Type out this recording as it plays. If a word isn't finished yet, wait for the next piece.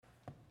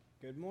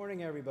Good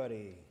morning,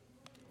 everybody.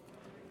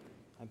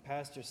 I'm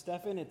Pastor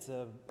Stefan. It's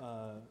a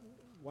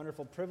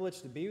wonderful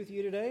privilege to be with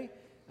you today.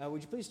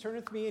 Would you please turn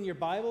with me in your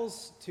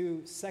Bibles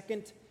to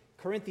 2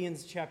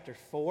 Corinthians chapter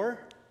 4.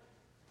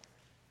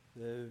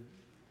 The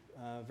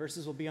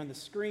verses will be on the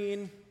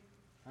screen.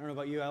 I don't know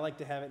about you, I like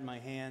to have it in my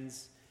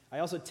hands. I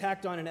also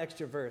tacked on an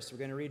extra verse. We're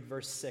going to read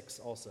verse 6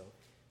 also.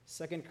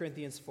 2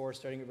 Corinthians 4,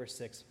 starting at verse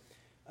 6.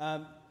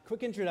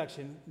 Quick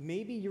introduction.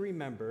 Maybe you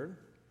remember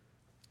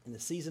in the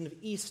season of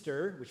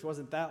Easter, which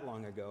wasn't that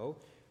long ago,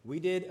 we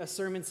did a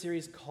sermon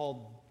series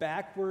called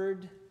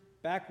Backwards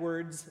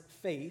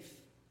Faith.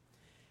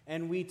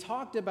 And we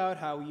talked about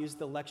how we used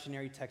the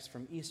lectionary text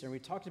from Easter. And we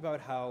talked about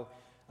how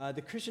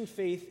the Christian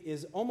faith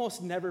is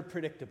almost never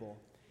predictable.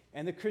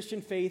 And the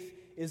Christian faith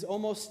is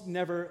almost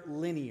never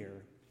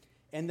linear.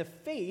 And the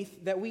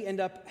faith that we end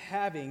up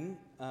having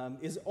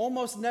is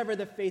almost never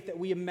the faith that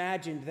we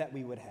imagined that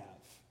we would have.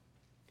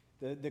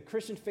 The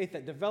Christian faith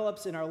that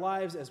develops in our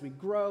lives as we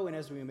grow and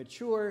as we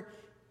mature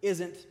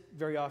isn't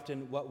very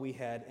often what we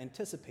had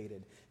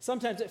anticipated.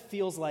 Sometimes it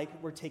feels like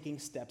we're taking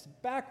steps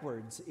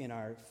backwards in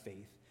our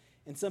faith.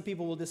 And some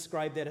people will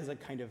describe that as a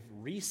kind of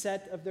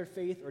reset of their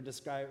faith or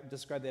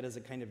describe that as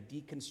a kind of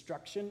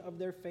deconstruction of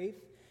their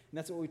faith. And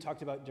that's what we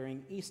talked about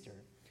during Easter.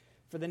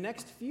 For the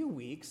next few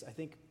weeks, I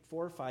think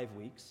 4 or 5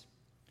 weeks,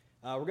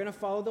 we're going to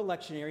follow the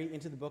lectionary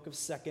into the book of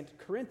 2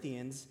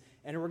 Corinthians,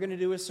 and we're going to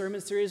do a sermon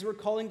series we're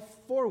calling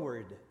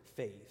Forward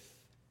Faith.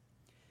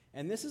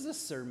 And this is a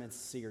sermon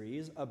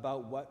series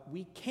about what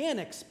we can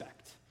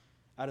expect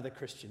out of the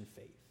Christian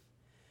faith.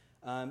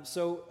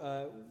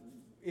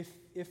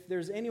 If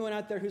there's anyone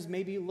out there who's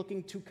maybe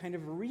looking to kind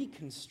of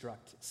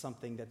reconstruct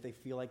something that they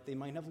feel like they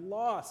might have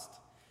lost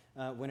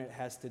when it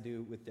has to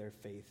do with their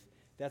faith,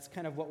 that's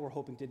kind of what we're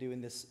hoping to do in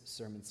this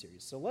sermon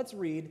series. So let's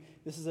read.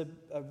 This is a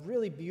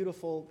really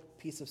beautiful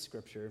piece of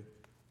scripture.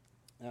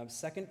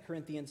 2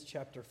 Corinthians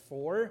chapter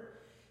 4,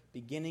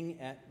 beginning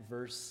at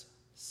verse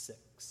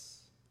 6.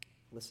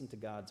 Listen to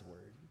God's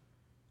word.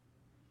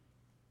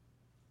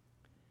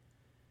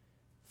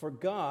 For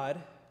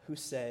God, who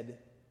said,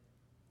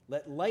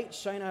 "Let light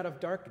shine out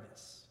of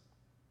darkness,"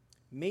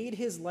 made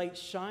his light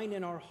shine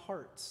in our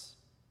hearts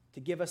to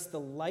give us the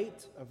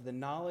light of the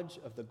knowledge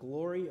of the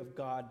glory of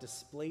God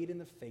displayed in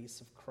the face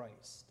of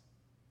Christ.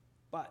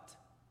 But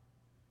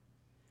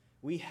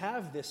we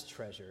have this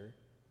treasure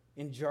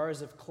in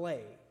jars of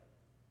clay,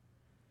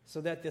 so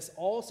that this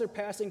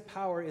all-surpassing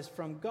power is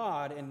from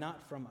God and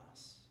not from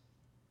us.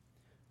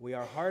 We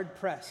are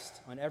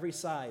hard-pressed on every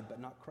side, but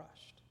not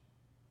crushed,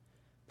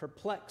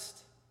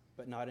 perplexed,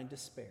 but not in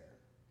despair,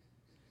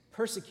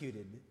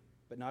 persecuted,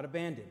 but not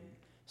abandoned,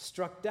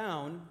 struck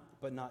down,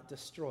 but not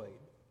destroyed.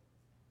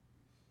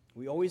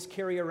 We always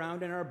carry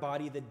around in our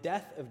body the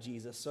death of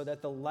Jesus, so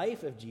that the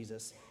life of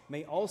Jesus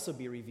may also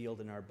be revealed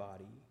in our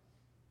body.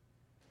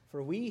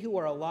 For we who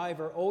are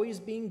alive are always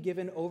being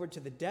given over to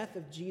the death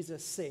of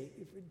Jesus'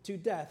 sake, to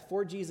death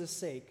for Jesus'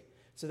 sake,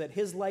 so that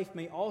his life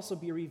may also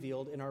be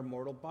revealed in our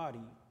mortal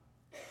body.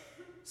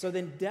 So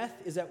then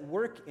death is at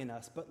work in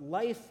us, but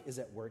life is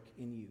at work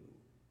in you.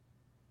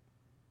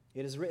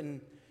 It is written,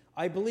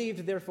 "I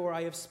believed, therefore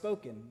I have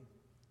spoken."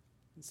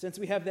 Since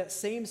we have that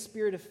same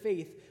spirit of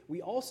faith,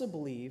 we also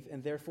believe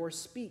and therefore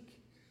speak,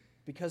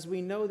 because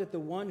we know that the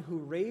one who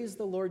raised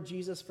the Lord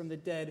Jesus from the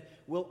dead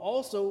will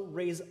also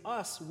raise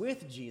us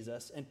with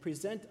Jesus and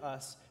present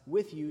us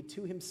with you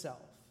to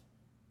himself.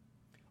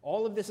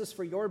 All of this is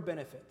for your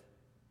benefit,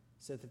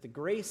 so that the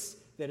grace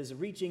that is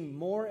reaching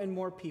more and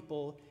more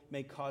people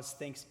may cause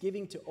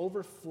thanksgiving to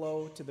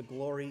overflow to the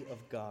glory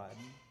of God.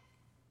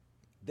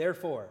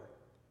 Therefore,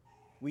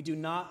 we do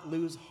not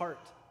lose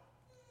heart.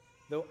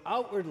 Though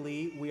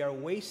outwardly we are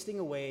wasting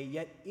away,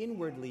 yet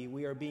inwardly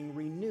we are being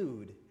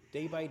renewed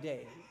day by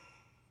day.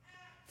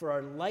 For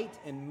our light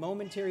and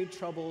momentary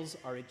troubles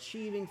are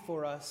achieving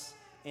for us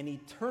an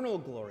eternal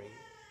glory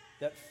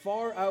that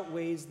far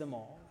outweighs them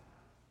all.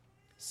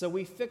 So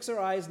we fix our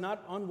eyes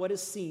not on what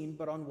is seen,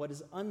 but on what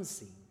is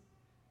unseen,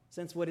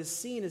 since what is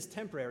seen is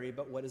temporary,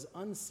 but what is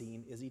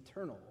unseen is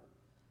eternal.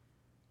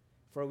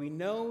 For we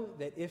know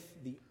that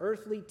if the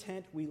earthly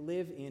tent we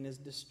live in is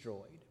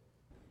destroyed,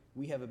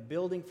 we have a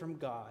building from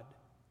God,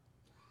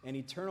 an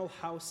eternal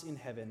house in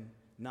heaven,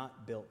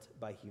 not built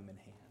by human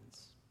hands.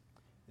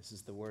 This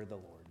is the word of the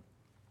Lord.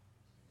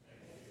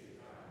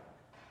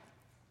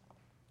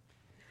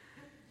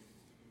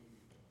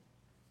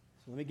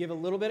 So let me give a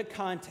little bit of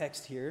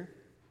context here.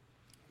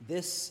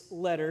 This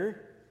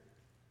letter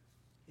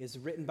is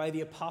written by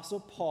the Apostle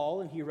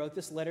Paul, and he wrote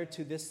this letter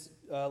to this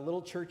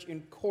little church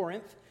in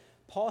Corinth.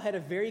 Paul had a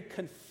very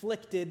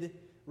conflicted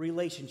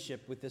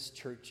relationship with this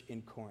church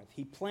in Corinth.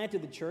 He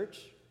planted the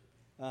church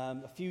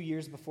a few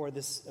years before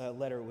this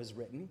letter was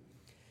written.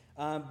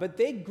 But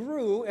they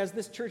grew, as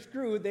this church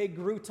grew, they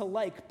grew to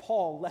like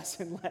Paul less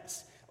and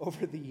less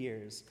over the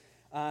years.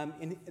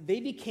 And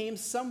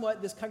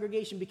this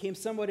congregation became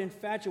somewhat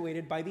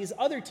infatuated by these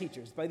other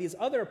teachers, by these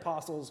other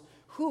apostles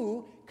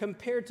who,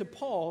 compared to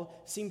Paul,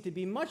 seemed to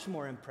be much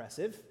more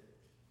impressive,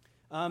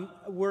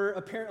 were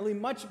apparently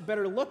much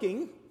better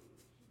looking,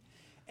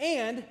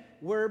 And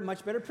we're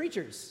much better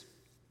preachers.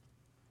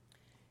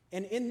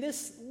 And in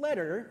this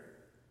letter,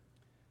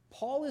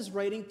 Paul is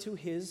writing to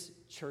his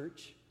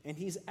church, and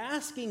he's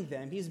asking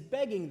them, he's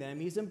begging them,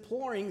 he's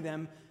imploring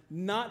them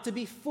not to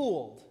be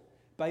fooled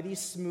by these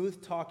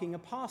smooth-talking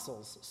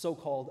apostles,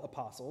 so-called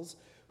apostles,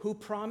 who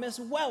promise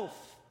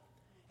wealth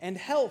and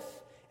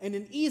health and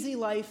an easy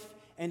life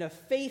and a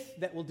faith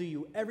that will do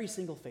you every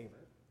single favor.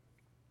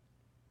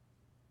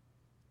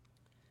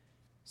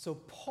 So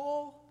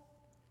Paul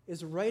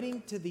is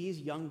writing to these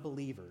young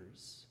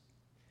believers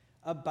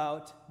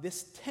about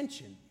this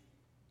tension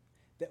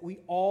that we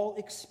all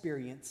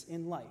experience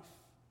in life.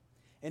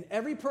 And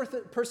every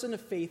person of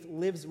faith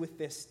lives with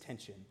this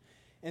tension.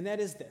 And that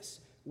is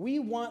this: we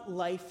want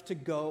life to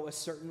go a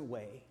certain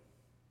way.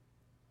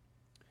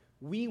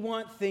 We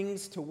want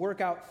things to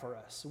work out for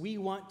us. We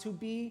want to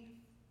be,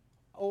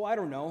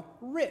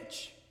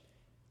 rich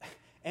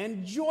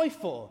and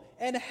joyful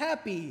and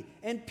happy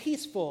and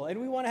peaceful.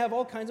 And we want to have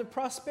all kinds of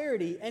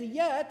prosperity. And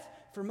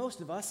yet, for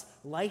most of us,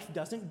 life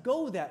doesn't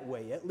go that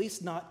way, at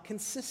least not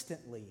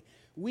consistently.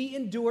 We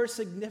endure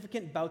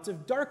significant bouts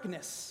of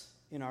darkness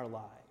in our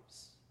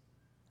lives.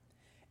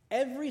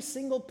 Every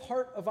single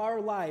part of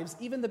our lives,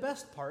 even the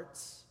best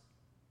parts,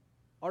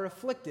 are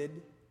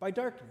afflicted by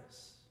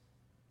darkness.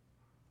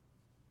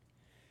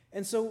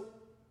 And so,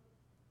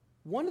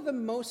 one of the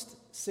most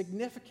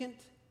significant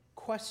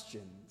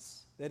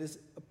questions that is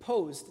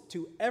posed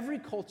to every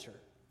culture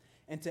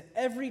and to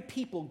every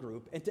people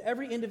group and to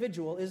every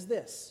individual is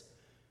this: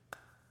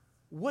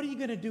 what are you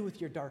going to do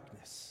with your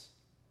darkness?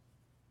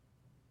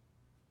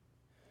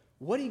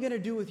 What are you going to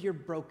do with your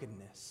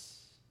brokenness?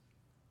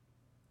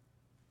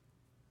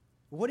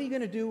 What are you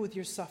going to do with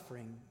your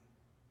suffering?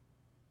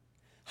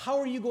 How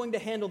are you going to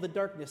handle the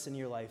darkness in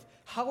your life?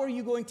 How are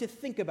you going to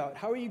think about,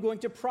 how are you going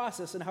to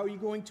process, and how are you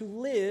going to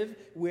live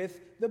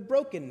with the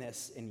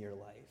brokenness in your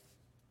life?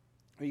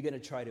 Are you going to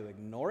try to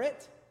ignore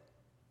it?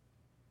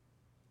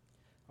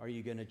 Are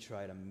you going to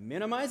try to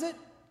minimize it?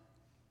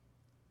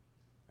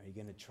 Are you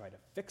going to try to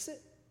fix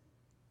it?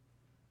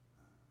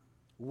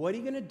 What are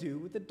you going to do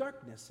with the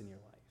darkness in your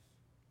life?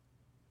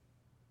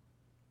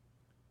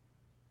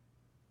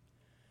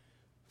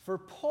 For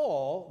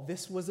Paul,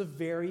 this was a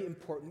very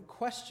important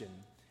question.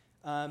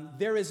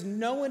 There is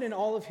no one in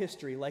all of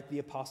history like the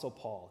Apostle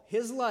Paul.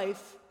 His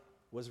life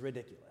was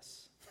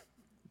ridiculous.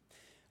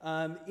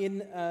 I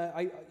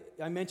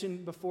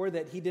mentioned before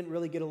that he didn't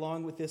really get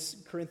along with this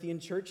Corinthian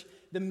church.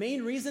 The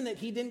main reason that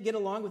he didn't get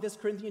along with this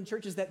Corinthian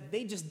church is that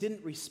they just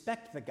didn't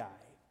respect the guy.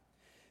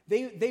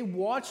 They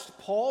watched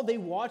Paul, they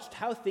watched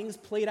how things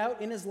played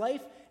out in his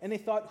life, and they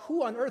thought,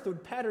 who on earth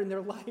would pattern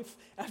their life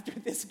after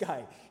this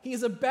guy?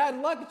 He's a bad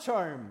luck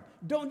charm.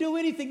 Don't do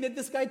anything that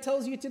this guy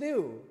tells you to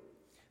do.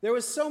 There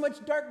was so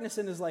much darkness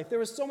in his life. There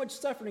was so much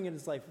suffering in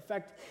his life. In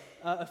fact,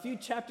 a few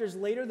chapters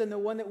later than the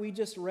one that we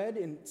just read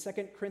in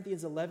 2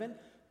 Corinthians 11,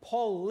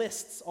 Paul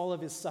lists all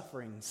of his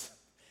sufferings.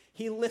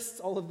 He lists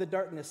all of the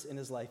darkness in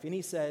his life. And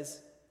he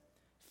says,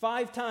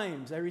 5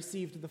 times I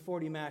received the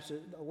 40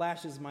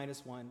 lashes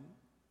minus 1.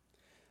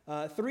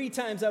 3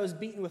 times I was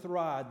beaten with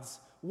rods.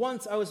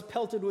 Once I was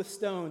pelted with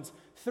stones.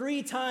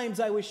 3 times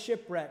I was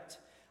shipwrecked.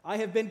 I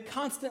have been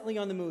constantly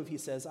on the move, he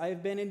says. I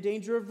have been in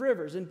danger of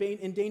rivers, in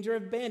danger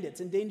of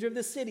bandits, in danger of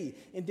the city,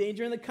 in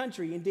danger in the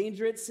country, in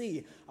danger at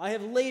sea. I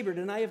have labored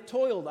and I have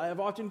toiled. I have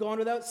often gone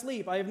without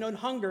sleep. I have known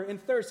hunger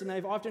and thirst, and I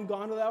have often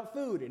gone without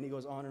food. And he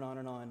goes on and on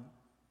and on.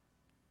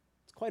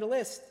 It's quite a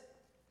list.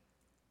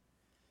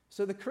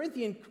 So the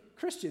Corinthian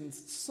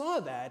Christians saw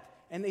that,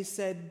 and they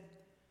said,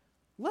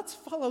 let's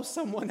follow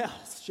someone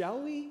else, shall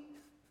we?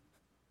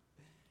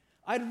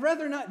 I'd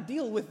rather not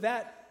deal with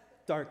that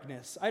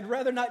darkness. I'd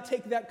rather not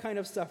take that kind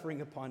of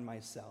suffering upon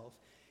myself.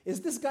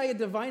 Is this guy a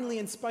divinely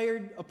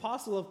inspired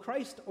apostle of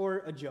Christ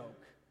or a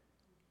joke?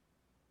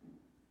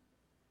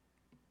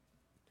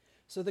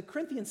 So the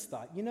Corinthians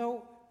thought,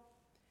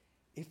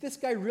 if this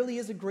guy really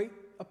is a great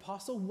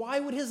apostle, why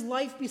would his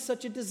life be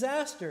such a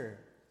disaster?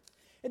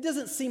 It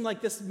doesn't seem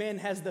like this man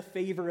has the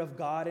favor of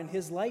God in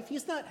his life.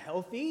 He's not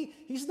healthy.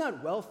 He's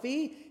not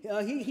wealthy.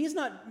 He's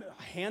not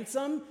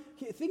handsome.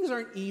 Things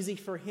aren't easy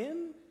for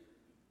him.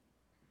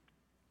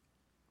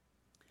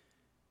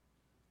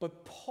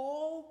 But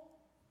Paul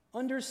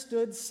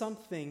understood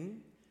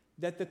something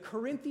that the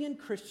Corinthian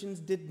Christians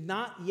did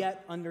not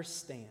yet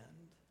understand.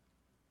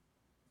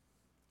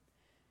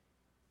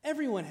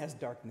 Everyone has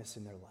darkness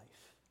in their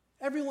life.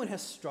 Everyone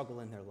has struggle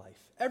in their life.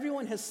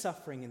 Everyone has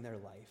suffering in their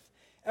life.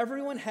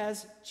 Everyone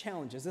has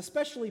challenges,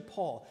 especially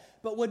Paul.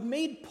 But what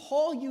made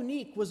Paul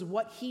unique was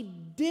what he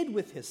did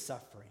with his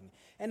suffering,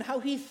 and how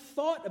he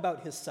thought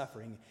about his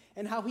suffering,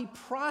 and how he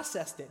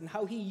processed it, and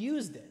how he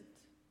used it.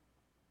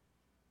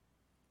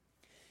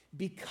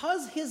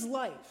 Because his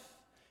life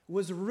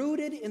was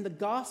rooted in the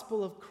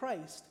gospel of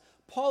Christ,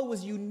 Paul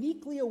was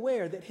uniquely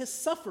aware that his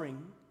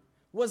suffering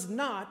was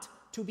not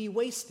to be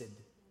wasted.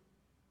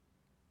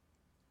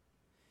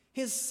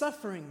 His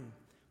suffering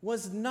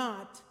was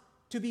not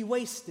to be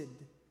wasted.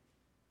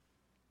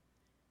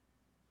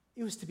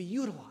 It was to be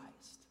utilized.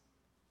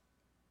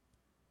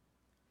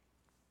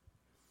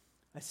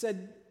 I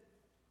said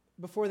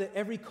before that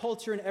every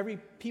culture and every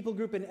people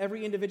group and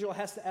every individual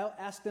has to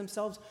ask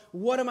themselves,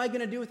 what am I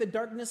going to do with the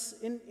darkness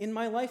in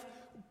my life?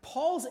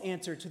 Paul's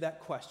answer to that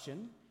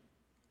question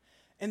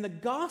and the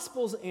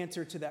gospel's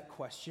answer to that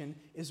question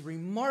is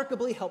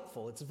remarkably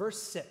helpful. It's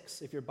verse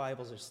 6, if your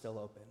Bibles are still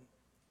open.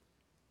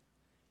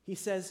 He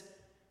says,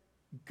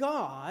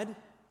 God,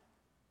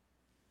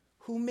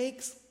 who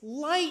makes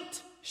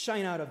light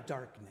shine out of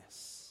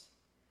darkness,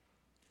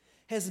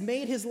 has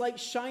made his light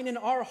shine in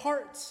our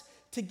hearts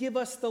to give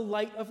us the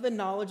light of the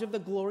knowledge of the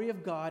glory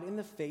of God in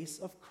the face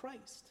of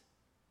Christ.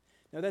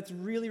 Now that's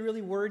really,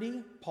 really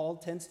wordy. Paul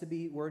tends to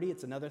be wordy.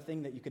 It's another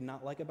thing that you could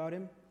not like about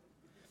him.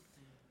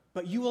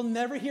 But you will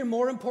never hear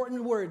more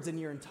important words in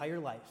your entire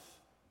life,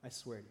 I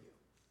swear to you.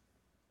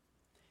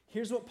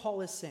 Here's what Paul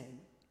is saying.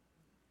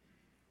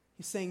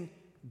 He's saying,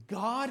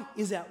 God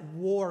is at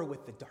war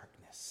with the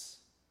darkness.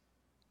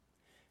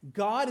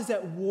 God is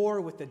at war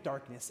with the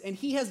darkness, and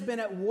he has been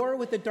at war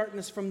with the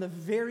darkness from the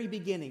very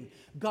beginning.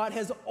 God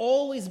has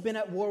always been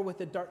at war with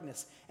the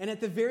darkness. And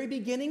at the very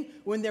beginning,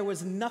 when there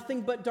was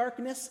nothing but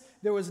darkness,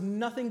 there was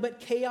nothing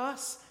but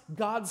chaos,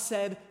 God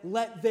said,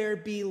 let there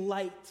be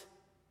light.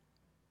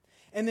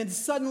 And then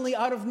suddenly,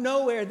 out of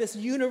nowhere, this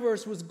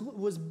universe was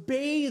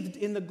bathed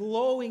in the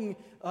glowing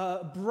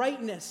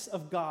brightness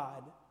of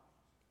God.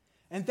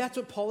 And that's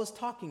what Paul is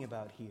talking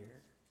about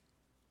here.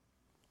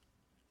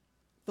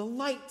 The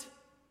light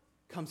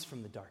comes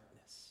from the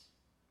darkness.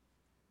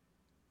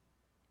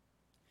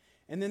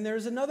 And then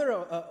there's another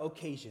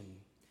occasion.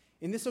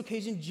 In this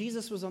occasion,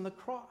 Jesus was on the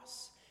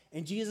cross.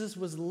 And Jesus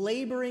was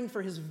laboring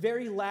for his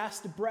very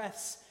last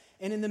breaths.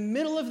 And in the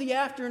middle of the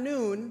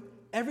afternoon,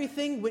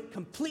 everything went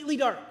completely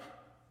dark.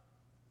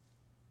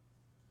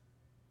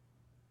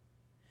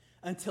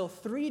 Until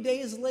 3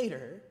 days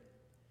later,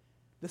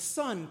 the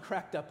sun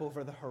cracked up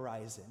over the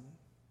horizon,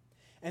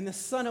 and the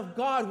Son of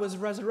God was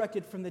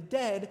resurrected from the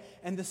dead,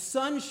 and the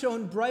sun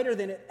shone brighter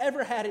than it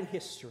ever had in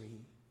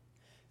history.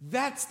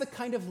 That's the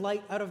kind of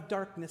light out of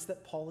darkness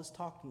that Paul is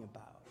talking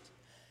about.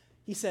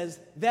 He says,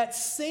 that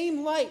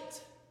same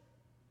light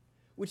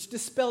which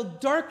dispelled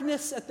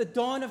darkness at the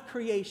dawn of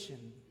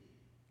creation,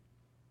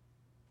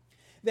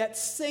 that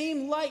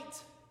same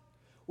light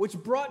which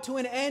brought to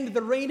an end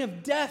the reign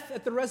of death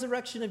at the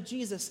resurrection of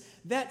Jesus,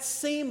 that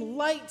same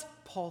light,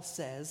 Paul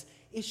says,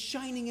 is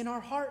shining in our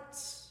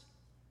hearts.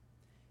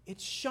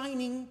 It's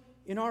shining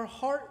in our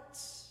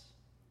hearts.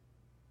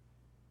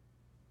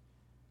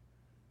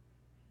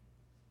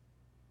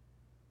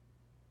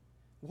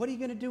 What are you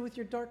going to do with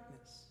your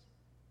darkness?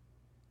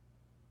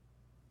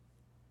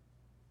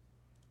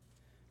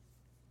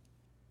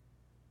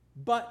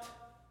 But,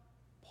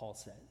 Paul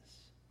says,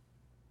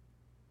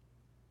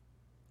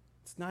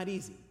 it's not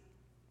easy.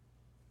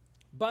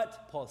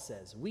 But, Paul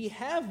says, we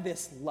have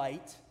this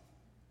light,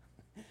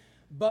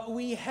 but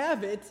we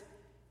have it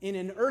in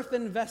an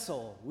earthen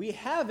vessel. We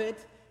have it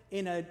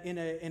in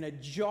a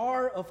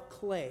jar of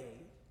clay.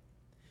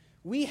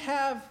 We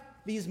have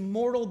these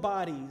mortal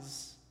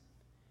bodies,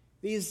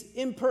 these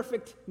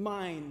imperfect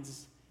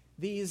minds,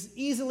 these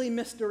easily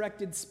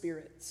misdirected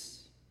spirits.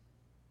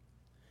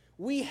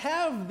 We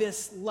have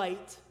this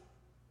light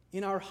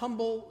in our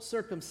humble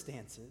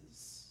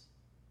circumstances,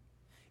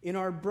 in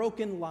our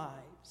broken lives.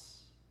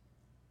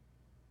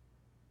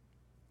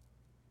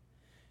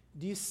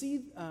 Do you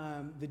see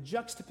the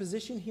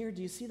juxtaposition here?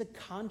 Do you see the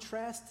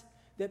contrast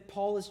that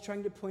Paul is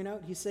trying to point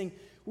out? He's saying,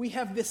 we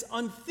have this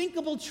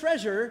unthinkable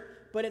treasure,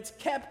 but it's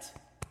kept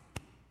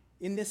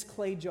in this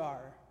clay jar.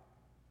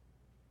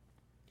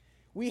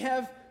 We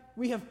have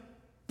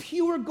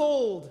pure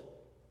gold,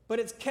 but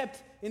it's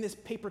kept in this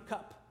paper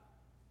cup.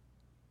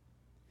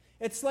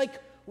 It's like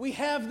we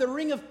have the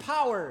ring of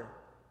power,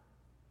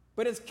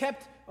 but it's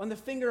kept on the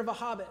finger of a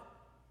hobbit.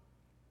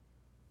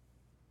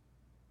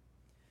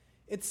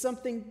 It's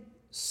something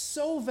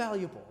so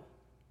valuable,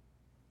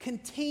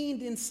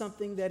 contained in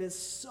something that is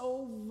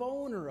so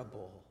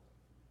vulnerable.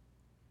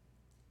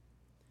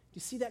 Do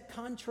you see that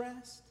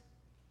contrast?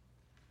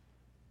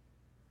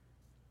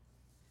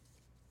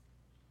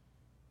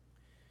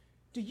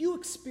 Do you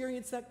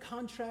experience that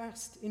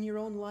contrast in your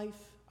own life?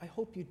 I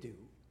hope you do.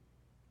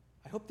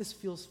 I hope this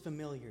feels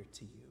familiar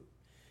to you.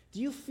 Do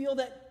you feel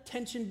that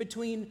tension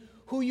between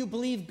who you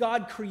believe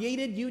God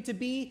created you to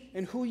be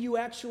and who you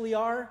actually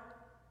are?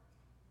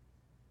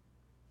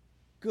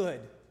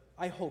 Good.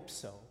 I hope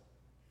so.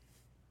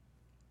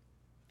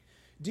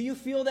 Do you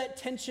feel that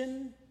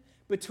tension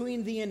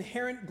between the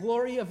inherent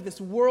glory of this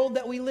world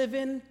that we live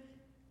in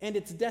and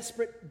its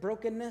desperate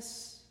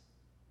brokenness?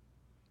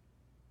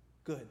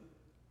 Good.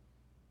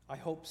 I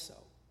hope so.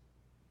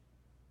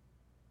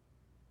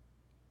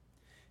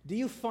 Do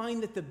you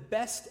find that the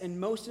best and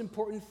most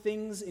important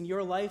things in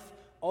your life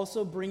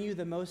also bring you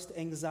the most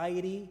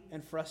anxiety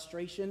and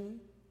frustration?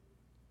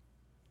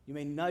 You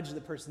may nudge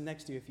the person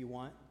next to you if you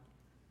want.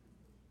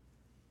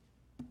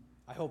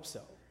 I hope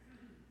so.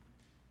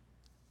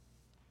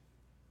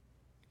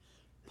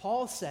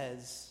 Paul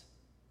says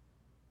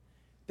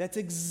that's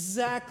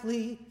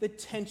exactly the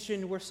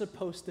tension we're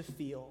supposed to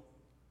feel.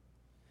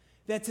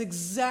 That's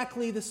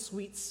exactly the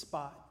sweet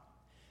spot.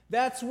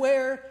 That's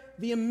where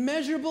the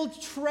immeasurable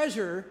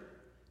treasure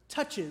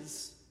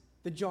touches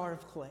the jar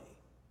of clay,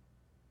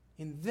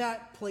 in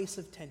that place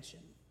of tension.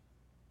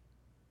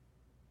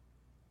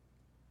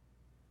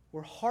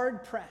 We're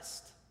hard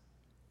pressed,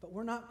 but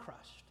we're not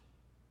crushed.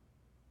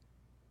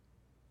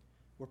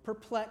 We're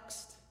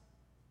perplexed,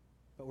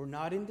 but we're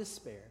not in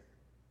despair.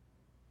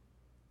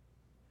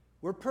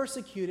 We're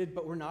persecuted,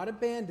 but we're not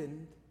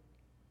abandoned.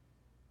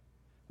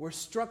 We're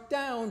struck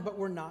down, but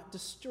we're not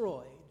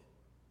destroyed.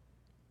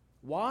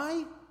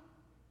 Why?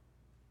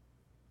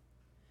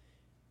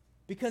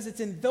 Because it's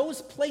in those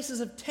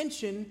places of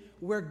tension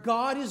where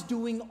God is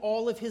doing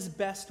all of his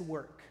best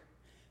work.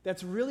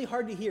 That's really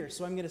hard to hear,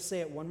 so I'm going to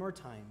say it one more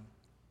time.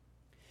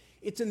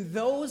 It's in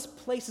those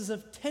places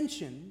of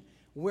tension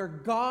where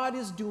God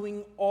is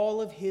doing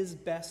all of his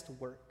best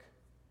work.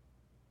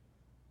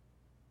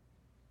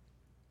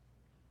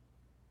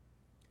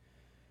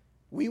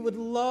 We would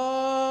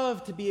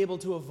love to be able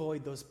to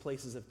avoid those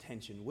places of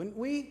tension, wouldn't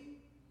we?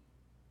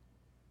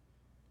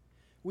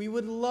 We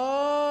would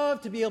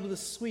love to be able to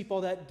sweep all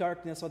that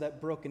darkness, all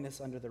that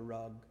brokenness under the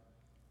rug.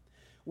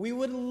 We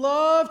would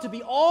love to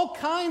be all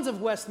kinds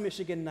of West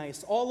Michigan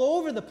nice, all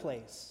over the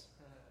place.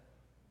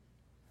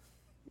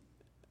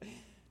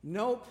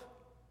 Nope.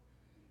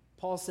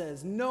 Paul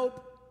says,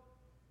 nope.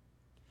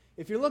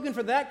 If you're looking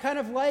for that kind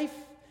of life,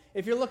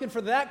 if you're looking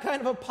for that kind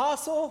of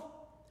apostle,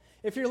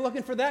 if you're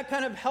looking for that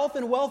kind of health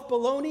and wealth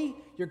baloney,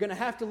 you're going to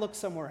have to look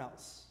somewhere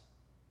else.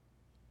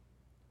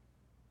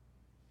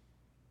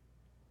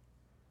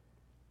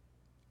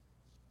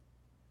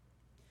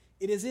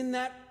 It is in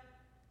that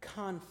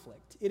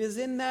conflict, it is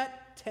in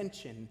that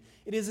tension,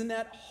 it is in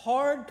that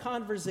hard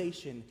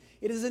conversation,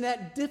 it is in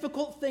that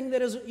difficult thing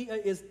that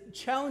is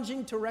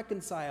challenging to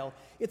reconcile.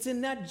 It's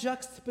in that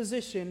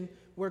juxtaposition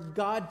where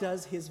God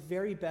does his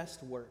very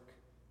best work.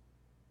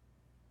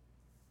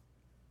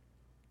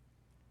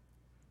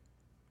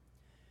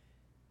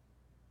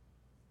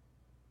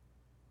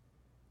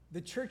 The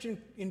church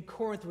in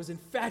Corinth was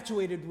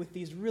infatuated with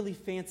these really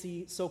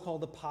fancy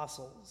so-called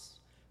apostles.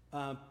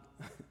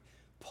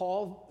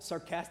 Paul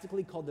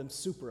sarcastically called them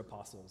super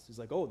apostles. He's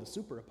like, oh, the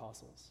super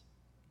apostles.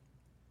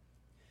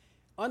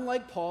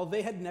 Unlike Paul,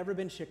 they had never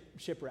been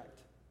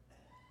shipwrecked.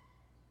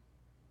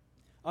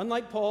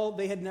 Unlike Paul,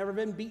 they had never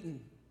been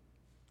beaten.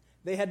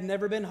 They had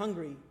never been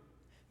hungry.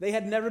 They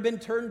had never been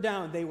turned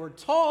down. They were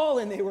tall,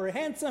 and they were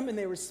handsome, and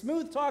they were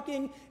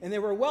smooth-talking, and they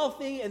were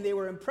wealthy, and they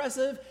were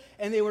impressive,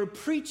 and they were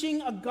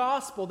preaching a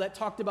gospel that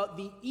talked about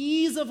the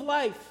ease of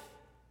life.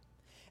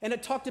 And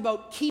it talked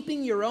about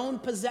keeping your own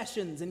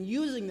possessions and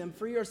using them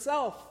for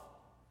yourself.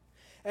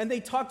 And they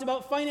talked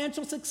about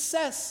financial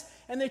success.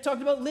 And they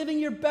talked about living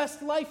your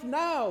best life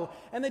now.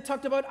 And they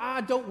talked about,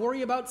 don't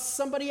worry about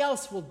somebody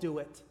else will do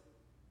it.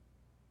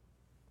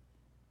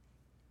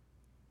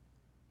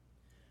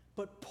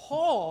 But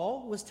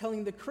Paul was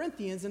telling the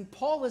Corinthians, and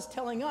Paul is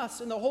telling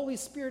us, and the Holy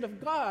Spirit of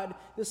God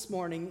this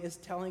morning is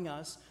telling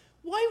us,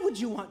 why would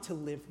you want to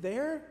live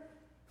there?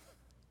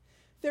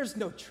 There's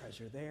no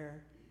treasure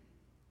there.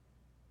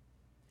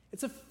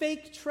 It's a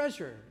fake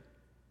treasure.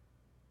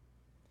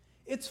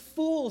 It's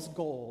fool's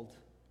gold.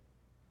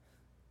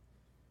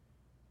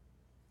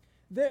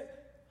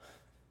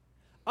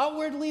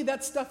 Outwardly,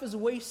 that stuff is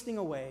wasting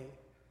away.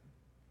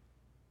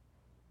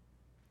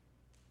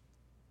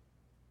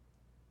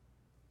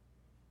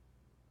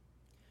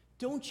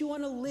 Don't you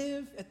want to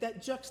live at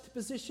that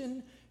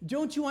juxtaposition?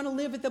 Don't you want to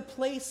live at the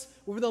place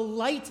where the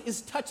light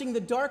is touching the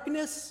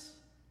darkness?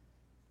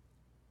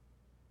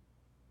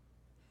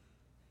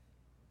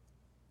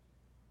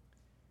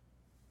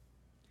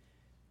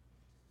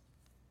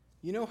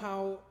 You know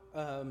how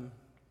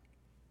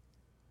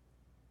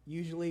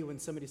usually when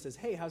somebody says,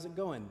 hey, how's it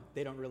going?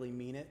 They don't really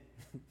mean it,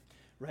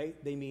 right?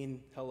 They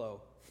mean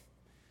hello.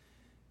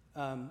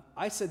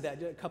 I said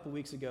that a couple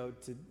weeks ago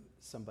to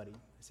somebody.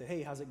 I said,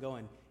 hey, how's it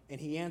going? And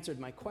he answered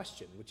my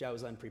question, which I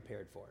was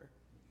unprepared for.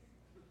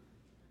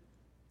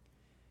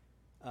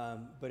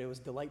 But it was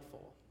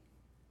delightful.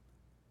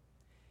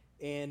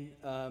 And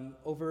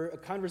over a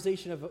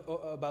conversation of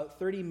about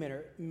 30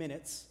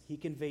 minutes, he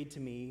conveyed to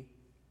me,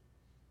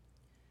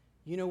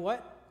 you know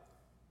what?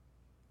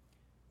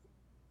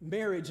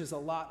 Marriage is a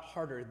lot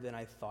harder than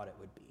I thought it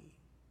would be.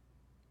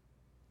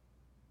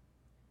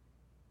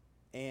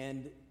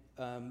 And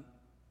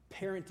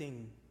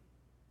parenting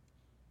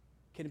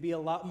can be a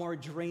lot more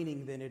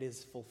draining than it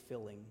is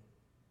fulfilling.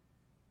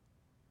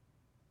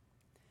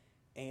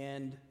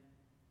 And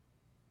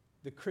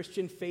the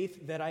Christian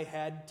faith that I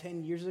had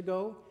 10 years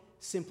ago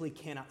simply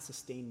cannot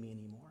sustain me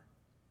anymore.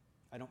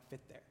 I don't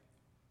fit there.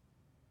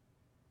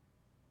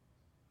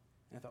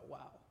 And I thought,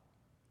 wow,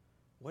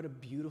 what a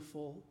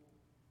beautiful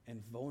and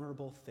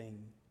vulnerable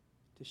thing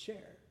to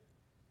share.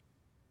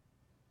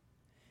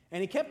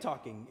 And he kept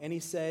talking, and he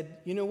said,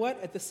 you know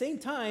what? At the same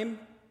time,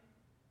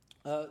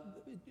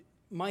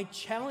 my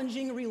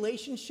challenging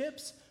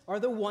relationships are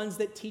the ones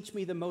that teach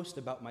me the most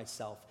about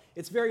myself.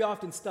 It's very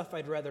often stuff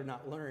I'd rather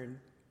not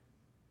learn,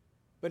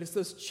 but it's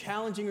those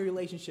challenging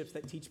relationships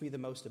that teach me the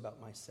most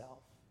about myself.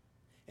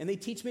 And they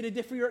teach me to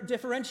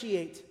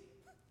differentiate.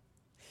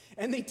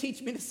 And they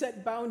teach me to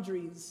set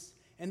boundaries.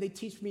 And they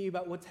teach me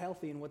about what's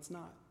healthy and what's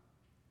not.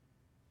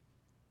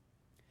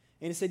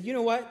 And he said, you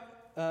know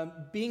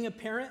what? Being a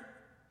parent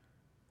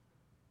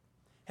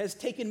has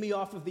taken me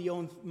off of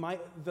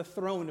the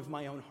throne of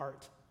my own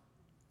heart.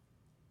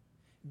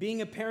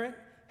 Being a parent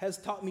has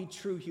taught me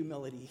true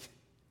humility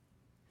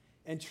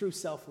and true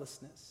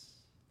selflessness.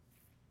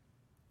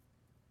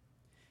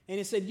 And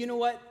he said, you know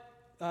what?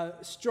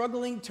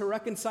 Struggling to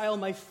reconcile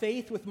my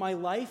faith with my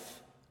life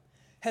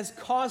has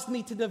caused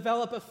me to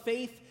develop a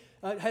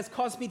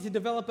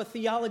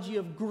theology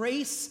of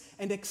grace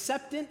and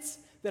acceptance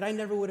that I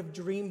never would have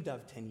dreamed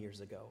of 10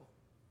 years ago.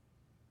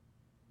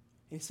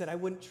 And he said, I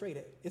wouldn't trade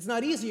it. It's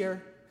not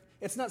easier.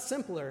 It's not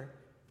simpler.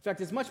 In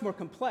fact, it's much more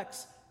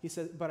complex. He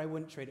said, but I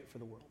wouldn't trade it for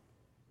the world.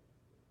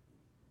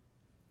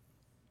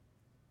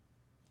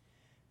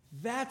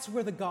 That's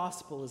where the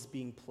gospel is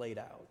being played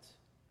out.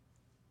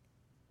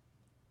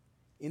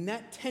 In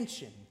that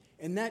tension,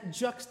 in that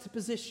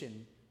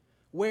juxtaposition,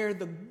 where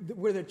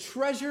the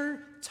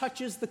treasure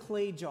touches the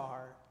clay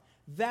jar,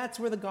 that's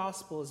where the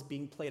gospel is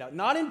being played out.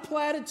 Not in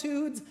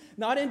platitudes,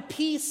 not in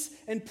peace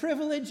and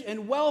privilege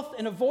and wealth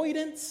and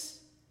avoidance.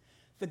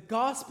 The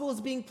gospel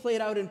is being played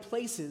out in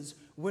places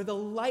where the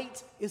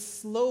light is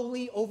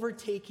slowly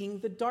overtaking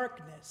the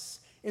darkness.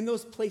 In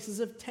those places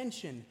of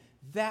tension,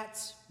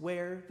 that's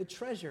where the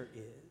treasure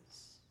is.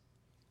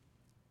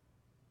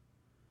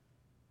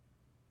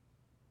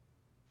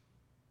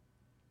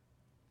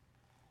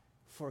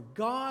 For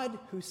God,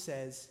 who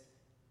says,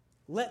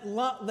 let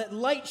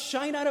light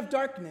shine out of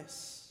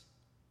darkness,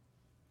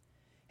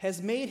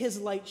 has made his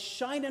light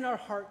shine in our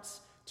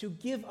hearts to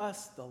give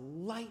us the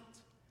light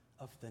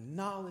of the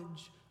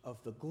knowledge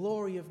of the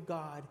glory of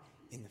God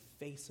in the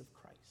face of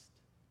Christ.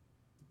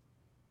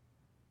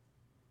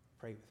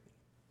 Pray with me.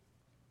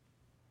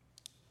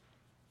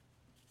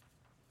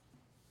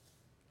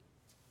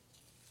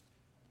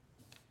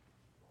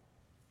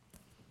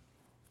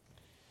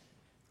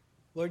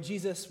 Lord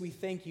Jesus, we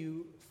thank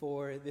you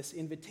for this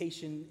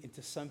invitation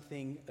into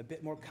something a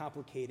bit more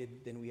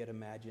complicated than we had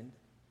imagined.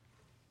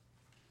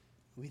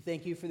 We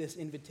thank you for this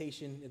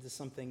invitation into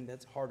something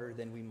that's harder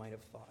than we might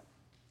have thought.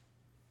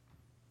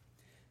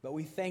 But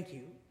we thank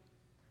you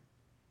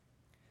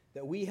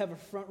that we have a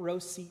front row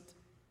seat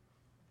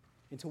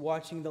into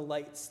watching the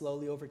light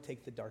slowly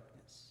overtake the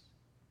darkness.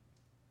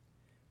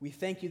 We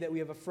thank you that we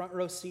have a front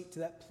row seat to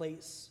that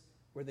place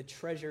where the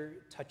treasure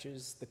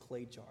touches the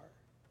clay jar.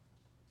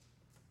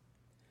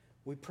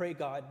 We pray,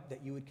 God,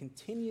 that you would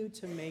continue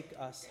to make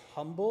us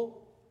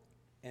humble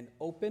and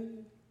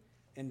open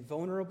and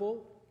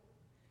vulnerable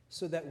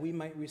so that we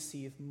might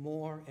receive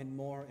more and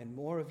more and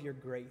more of your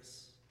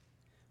grace,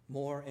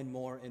 more and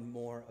more and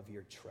more of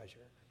your treasure.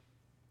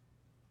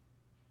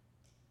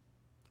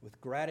 With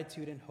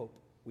gratitude and hope,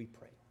 we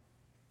pray.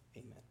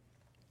 Amen.